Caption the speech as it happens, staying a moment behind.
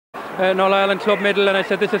an All-Ireland club medal, and I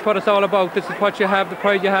said, this is what it's all about. This is what you have, the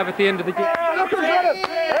pride you have at the end of the game.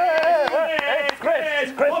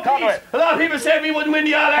 Chris Conway. A lot of people said we wouldn't win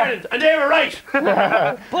the All-Ireland, and they were right.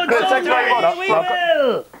 But someday we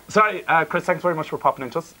will. Sorry, Chris, thanks very much for popping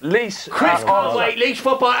into us. Laois. Chris Conway, Laois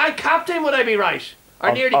football, and captain, would I be right?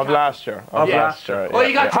 Or nearly of last year. Of last year. Oh,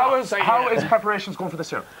 you got how is preparations going for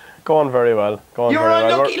this year? Going very well. You were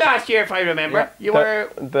unlucky last year, if I remember. You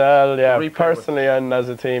were. Well, yeah. Personally and as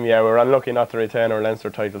a team, yeah, we're unlucky not to retain our Leinster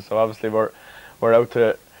title. So obviously we're out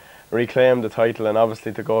to reclaim the title and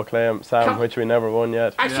obviously to go claim Sam, which we never won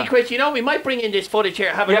yet. Actually, Chris, you know we might bring in this footage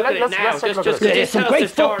here. Have a look at it now. Just there's some great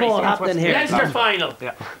football happening here. Leinster final.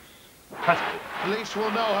 Yeah. Laois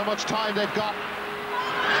will know how much time they've got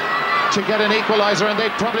to get an equaliser, and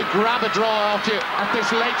they'd probably grab a draw off you at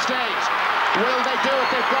this late stage. Will they do it?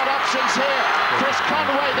 They've got options here. Chris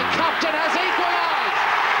Conway, the captain, has equalised.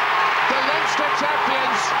 The Leinster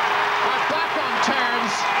champions are back on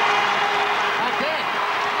terms again.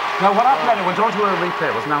 Now, what happened then? It went on to a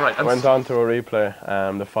replay, wasn't that right? Went on to a replay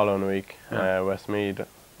the following week. Westmeath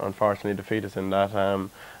unfortunately defeated us in that.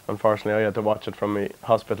 Unfortunately, I had to watch it from my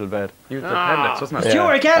hospital bed. You had the appendix, wasn't it? You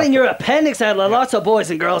were getting your appendix out. Lots of boys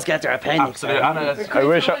and girls get their appendix out. I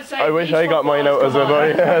wish I got mine out as a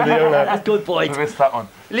boy. That's good point. I missed that one.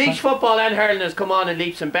 Laois football and hurling has come on in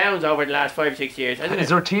leaps and bounds over the last 5 or 6 years, hasn't it? Is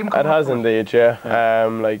there a team? It has indeed, yeah.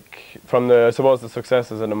 Like from the, I suppose, the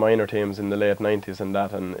successes of the minor teams in the late 90s and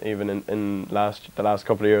that, and even in the last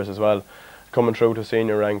couple of years as well, coming through to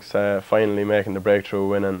senior ranks, finally making the breakthrough,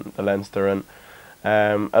 winning the Leinster, and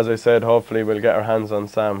as I said, hopefully we'll get our hands on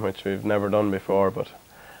Sam, which we've never done before, but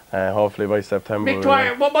hopefully by September. Mick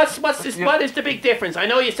Dwyer, what is the big difference? I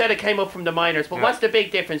know you said it came up from the minors, but what's the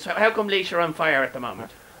big difference? How come Laois are on fire at the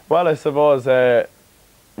moment? Well, I suppose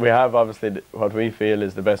we have obviously what we feel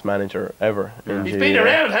is the best manager ever. He's been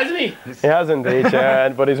around, hasn't he? He has indeed, yeah.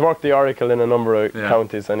 But he's worked the Oracle in a number of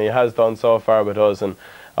counties, and he has done so far with us. And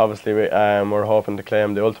obviously, we're hoping to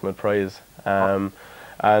claim the ultimate prize.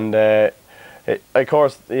 Of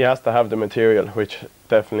course, he has to have the material, which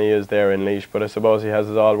definitely is there in Laois, but I suppose he has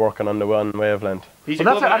us all working on the one wavelength. He's a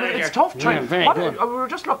good manager. It's tough. We were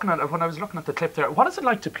just looking at it when I was looking at the clip there. What is it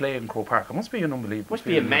like to play in Croke Park? It must be an unbelievable. Must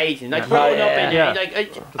be amazing. Like growing up in there,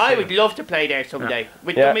 I would love to play there someday.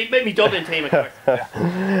 With me Dublin team, of course. What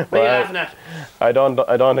are you laughing at? I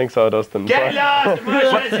don't think so, Dustin. Get lost!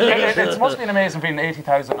 It must be an amazing feeling,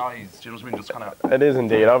 80,000 eyes. Do you know what I mean? Just kind of. It is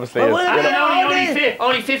indeed. Obviously,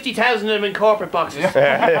 only 50,000 of them in corporate boxes.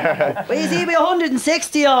 But you see, be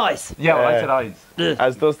 160 eyes. Yeah, well, I said eyes.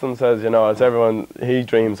 As Dustin says, you know, it's everyone, he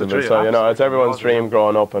dreams of it, so you know, it's everyone's dream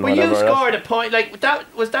growing up and whatever. But you scored a point, like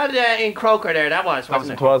was that in Croker there? That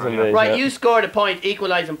wasn't it? It was indeed. Right, you scored a point,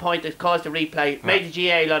 equalising point that caused the replay, made the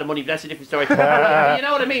GA a lot of money, but that's a different story. You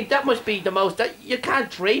know what I mean? That must be the most, you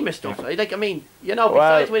can't dream of stuff. Like, I mean, you know,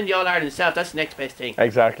 besides winning the All-Ireland itself, that's the next best thing.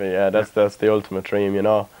 Exactly, yeah, that's the ultimate dream, you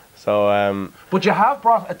know. So, but you have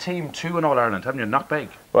brought a team to an All-Ireland, haven't you? Knockbeg.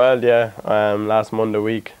 Well, yeah, last Monday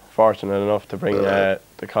week, fortunate enough to bring the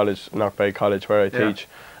college, Knockbeg College, where I teach.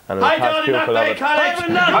 And I done in Knockbeg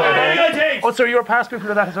College! Oh, so you're a past pupil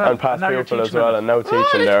of that as well? And past pupil as well, and now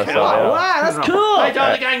teaching there. So, wow, that's cool! I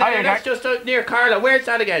done the gang there, that's just out near Carlow. Where's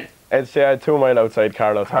that again? It's 2 mile outside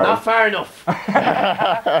Carlow Town. Not far enough.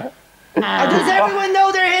 Does everyone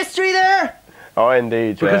know their history there? Oh,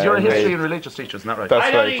 indeed. Because you're a history and religious teacher, isn't that right? That's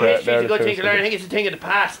I don't right, think history is a good thing to learn. I think it's a thing of the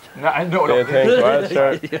past. No, I know. Well,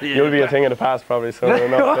 sure, you'll be a thing of the past probably soon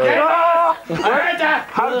enough. I heard that.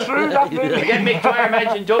 How true that be? Again, Mick Dwyer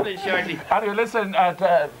mentioned Dublin shortly. Anyway, listen.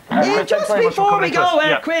 Just before we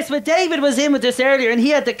go, Chris, but David was in with us earlier, and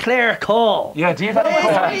he had the Clare call. Yeah, do you have a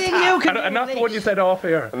and that's the one you said off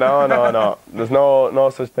here. No. There's no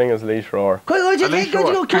such thing as Laois roar. Could you make up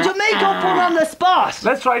one on the spot?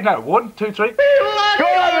 Let's try it now. 1, 2, 3. Go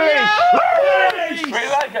on, Laois! We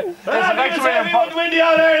like it. People said we wouldn't win the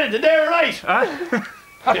All-Ireland, and they were right.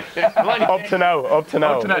 Up to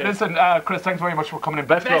now. Listen, Chris, thanks very much for coming in.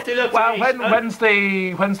 Best of luck. Well, when's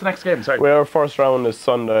the next game? Sorry. Our first round is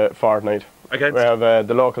Sunday fortnight. Against? We have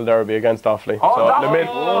the local derby against Offaly. The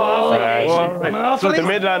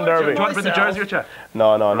Midland Derby. Do you want to bring the jersey with you?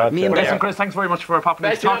 No, not yet. Listen, Chris, thanks very much for popping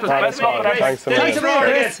in. Thanks so much. Thanks a million,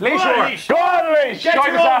 Chris. Laois, go on, Laois.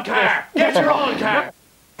 Get your own car.